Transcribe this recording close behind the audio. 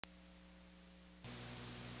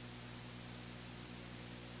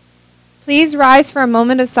Please rise for a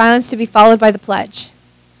moment of silence to be followed by the pledge.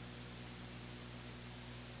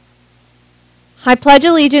 I pledge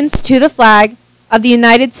allegiance to the flag of the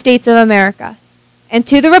United States of America and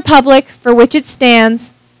to the republic for which it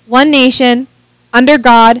stands, one nation, under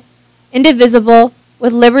God, indivisible,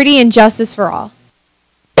 with liberty and justice for all.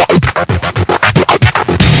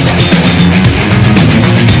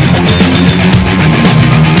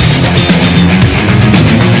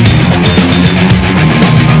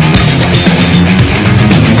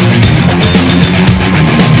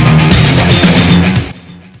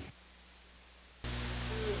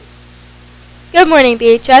 Good morning,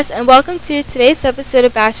 BHS, and welcome to today's episode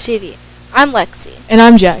of Bash TV. I'm Lexi. And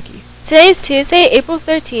I'm Jackie. Today is Tuesday, April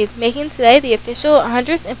 13th, making today the official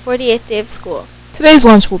 148th day of school. Today's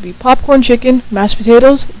lunch will be popcorn chicken, mashed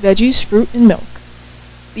potatoes, veggies, fruit, and milk.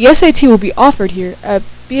 The SAT will be offered here at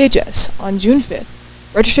BHS on June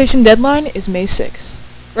 5th. Registration deadline is May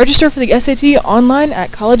 6th. Register for the SAT online at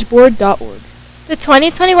collegeboard.org. The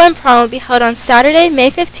 2021 prom will be held on Saturday, May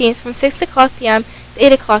 15th from 6 o'clock p.m. to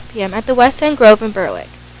 8 o'clock p.m. at the West End Grove in Berwick.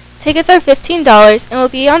 Tickets are $15 and will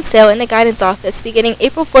be on sale in the guidance office beginning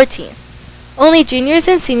April 14th. Only juniors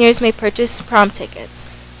and seniors may purchase prom tickets.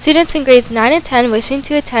 Students in grades 9 and 10 wishing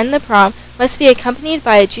to attend the prom must be accompanied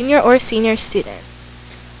by a junior or senior student.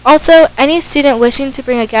 Also, any student wishing to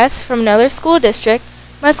bring a guest from another school district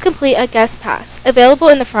must complete a guest pass, available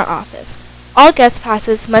in the front office. All guest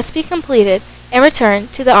passes must be completed and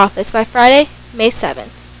returned to the office by Friday, May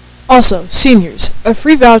 7th. Also, seniors, a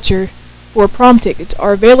free voucher for prom tickets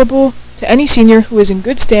are available to any senior who is in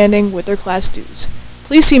good standing with their class dues.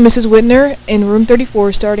 Please see Mrs. Whitner in room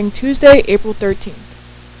 34 starting Tuesday, April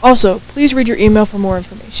 13th. Also, please read your email for more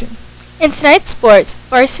information. In tonight's sports,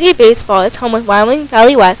 varsity baseball is home with Wyoming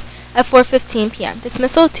Valley West at 4:15 p.m.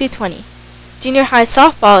 Dismissal 2:20. Junior high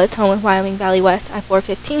softball is home with Wyoming Valley West at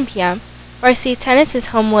 4:15 p.m. Varsity tennis is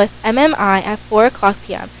home with MMI at 4 o'clock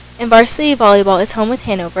p.m. and varsity volleyball is home with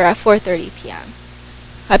Hanover at 4:30 p.m.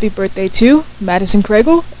 Happy birthday to Madison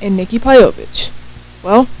Kregel and Nikki Pajovich.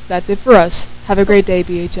 Well, that's it for us. Have a great day,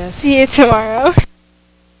 BHS. See you tomorrow.